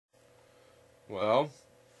Well,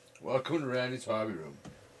 welcome to Randy's Hobby Room.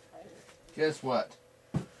 Guess what?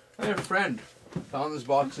 I had a friend found this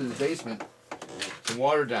box in his basement, some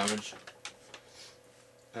water damage,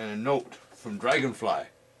 and a note from Dragonfly. It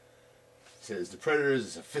says, the Predator is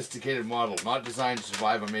a sophisticated model, not designed to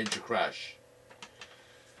survive a major crash.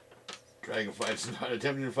 Dragonfly is not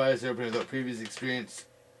attempting to fly this airplane without previous experience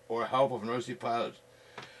or help of an RC pilot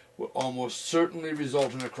will almost certainly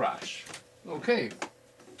result in a crash. Okay,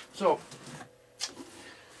 so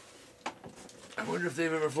I wonder if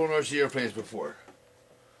they've ever flown RC airplanes before.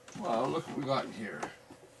 Well, look what we got in here.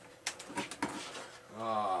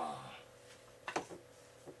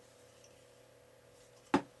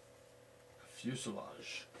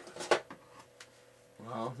 Fuselage.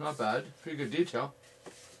 Wow, not bad. Pretty good detail.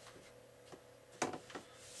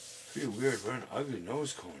 Pretty weird, but an ugly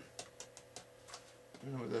nose cone. I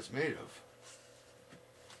don't know what that's made of.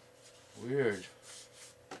 Weird.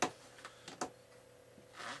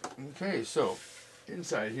 Okay, so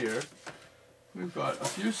inside here we've got a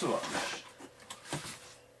fuselage.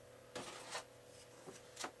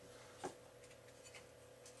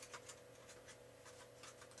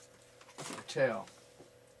 A tail.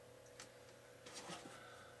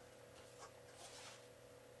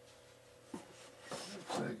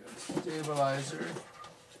 Looks like a stabilizer.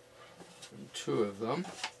 And two of them.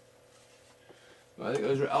 I think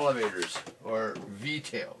those are elevators or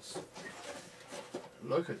V-tails.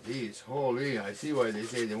 Look at these. Holy, I see why they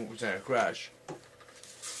say they won't withstand a crash. I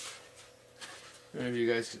don't know if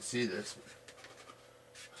you guys can see this.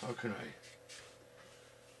 How can I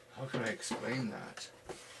explain that?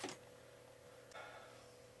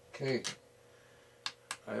 Okay.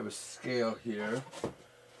 I have a scale here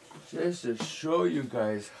just to show you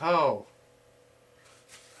guys how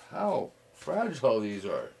fragile these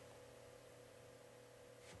are.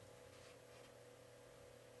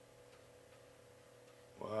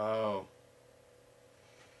 Wow.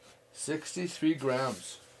 63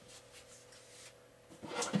 grams.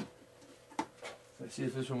 Let's see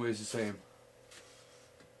if this one weighs the same.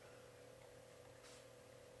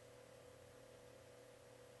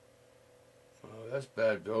 Oh, that's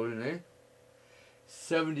bad building, eh?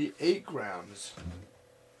 78 grams.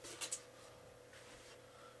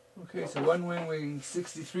 Okay, so one wing weighing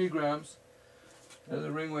 63 grams,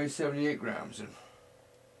 another ring weighs 78 grams. And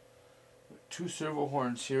two servo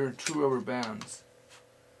horns here and two rubber bands.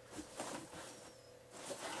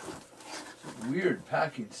 Some weird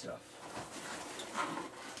packing stuff.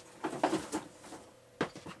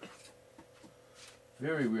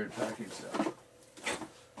 Very weird packing stuff.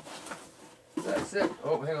 That's it.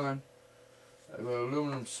 Oh, hang on. I've got an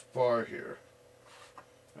aluminum spar here.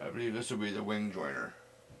 I believe this will be the wing joiner.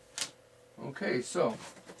 Okay, so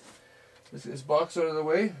let's get this box out of the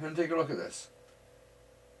way and take a look at this.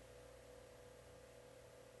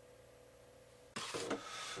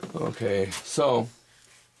 Okay, so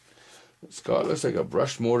looks like a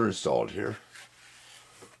brushed motor installed here,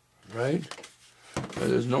 right?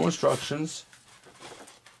 There's no instructions,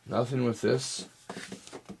 nothing with this.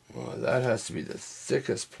 Well, that has to be the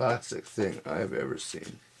thickest plastic thing I've ever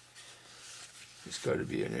seen. It's got to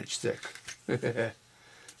be an inch thick.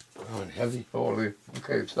 Oh, and heavy, holy.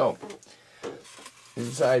 Okay, so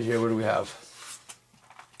inside here, what do we have?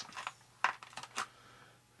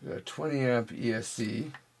 We got a 20 amp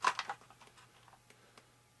ESC.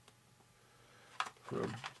 For a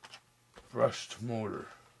brushed motor,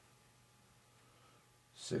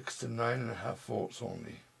 6 to 9.5 volts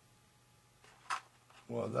only.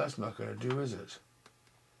 Well, that's not going to do, is it?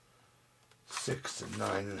 6 to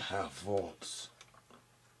 9.5 volts.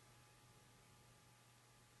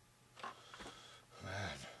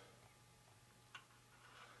 Man,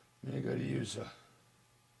 I got to use a.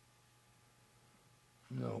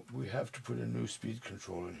 No, we have to put a new speed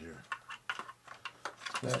control in here.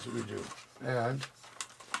 That's what we do. And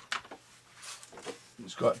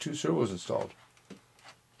it's got two servos installed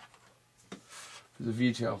for the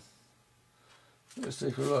V-tail. Let's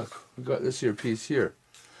take a look. We got this here piece here.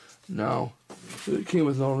 Now, it came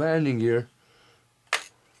with no landing gear.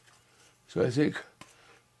 So I think,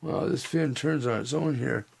 well, this fin turns on its own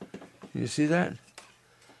here. Can you see that?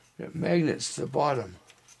 It magnets to the bottom.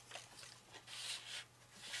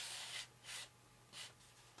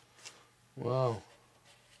 Wow.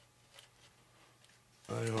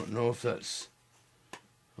 I don't know if that's...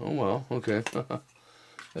 Oh well, okay.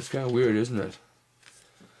 That's kind of weird, isn't it?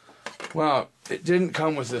 Well, it didn't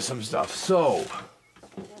come with this some stuff, so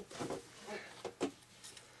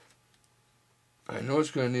I know it's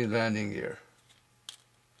going to need landing gear.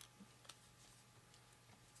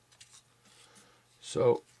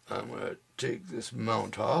 So I'm going to take this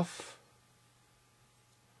mount off.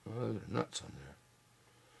 Oh, there's nuts on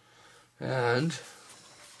there. And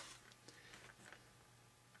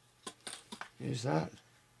use that.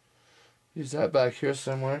 Use that back here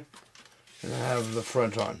somewhere. And I have the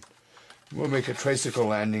front on. We'll make a tricycle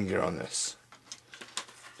landing gear on this.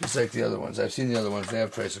 Just like the other ones. I've seen the other ones, they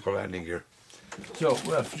have tricycle landing gear. So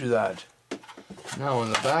we'll have to do that. Now on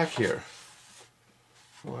the back here.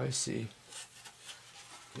 Oh, I see.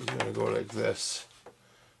 He's going to go like this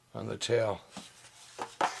on the tail.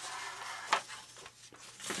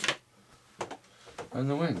 And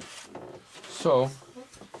the wing. So,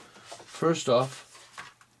 first off,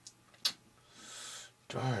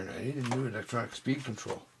 darn, I need a new electronic speed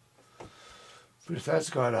control. But if that's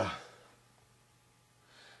got a...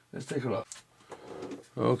 Let's take a look.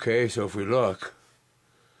 Okay, so if we look,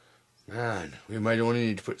 man, we might only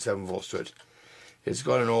need to put 7 volts to it. It's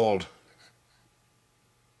got an old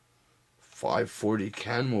 540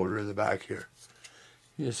 can motor in the back here.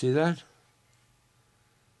 You see that?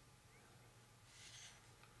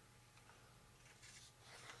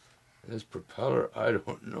 This propeller, I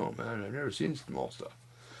don't know, man. I've never seen small stuff.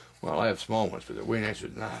 Well, I have small ones, but they're way nicer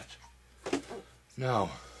than that. Now,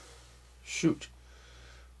 shoot.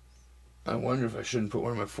 I wonder if I shouldn't put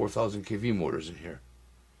one of my 4,000 kV motors in here.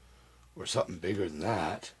 Or something bigger than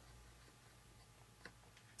that.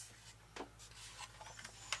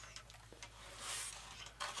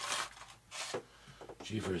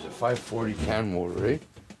 Jeepers, a 540 can motor, right?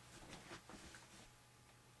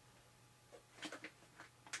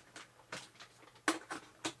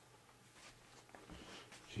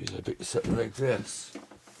 Jeez, I picked something like this.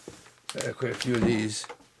 I have quite a few of these.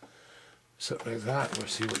 Something like that. We'll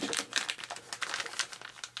see what...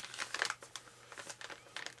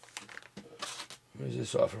 What does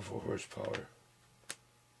this offer for horsepower?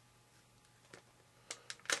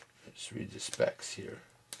 Let's read the specs here.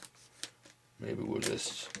 Maybe we'll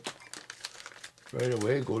just right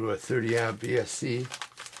away go to a 30 amp BSC,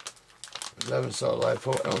 11 solid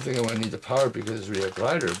LiPo. I don't think I'm going to need the power because it's really a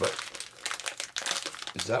glider, but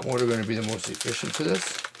is that motor going to be the most efficient for this?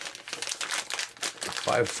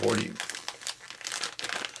 540.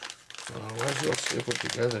 Why is it all stapled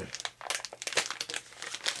together?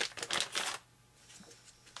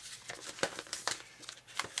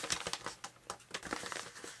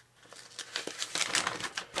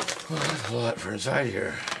 Well, that's a lot for inside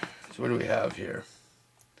here. So what do we have here?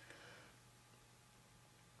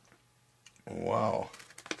 Wow.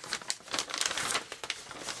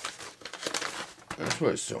 That's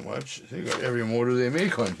why it's so much. They got every motor they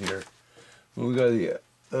make on here. Well, we got the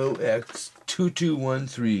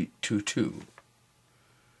OX221322.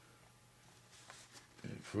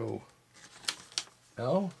 Pro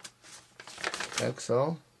L,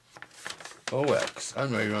 XL, OX.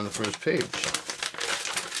 I'm right here on the first page.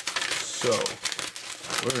 So,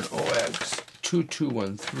 we're an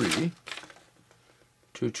OX2213,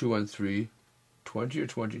 2213, 20 or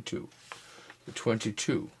 22? The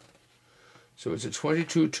 22. So it's a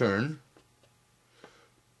 22 turn,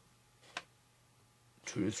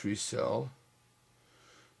 2 to 3 cell,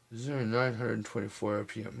 924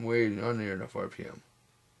 RPM, way not near enough RPM.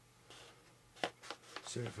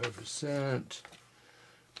 75%,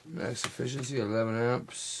 max efficiency 11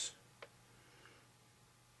 amps.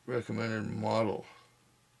 Recommended model.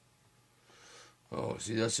 Oh,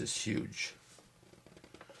 see, that's just huge.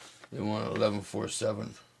 They want an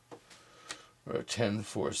 1147 or a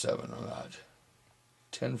 1047 on that.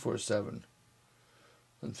 1047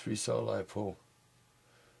 and 3 cell LiPo.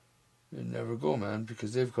 You'd never go, man,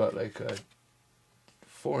 because they've got like a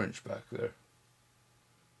 4-inch back there.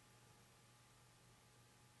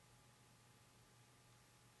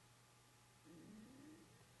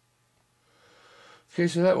 Okay,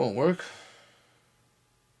 so that won't work.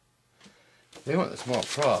 They want the small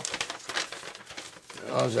prop.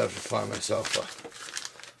 I'll just have to find myself a...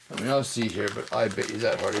 I mean, I'll see here, but I bet you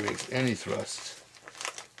that hardly makes any thrust.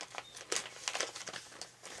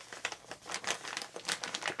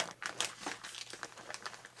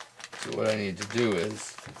 So what I need to do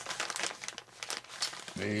is...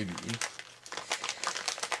 maybe...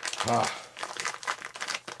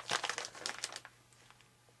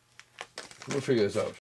 We'll figure this out.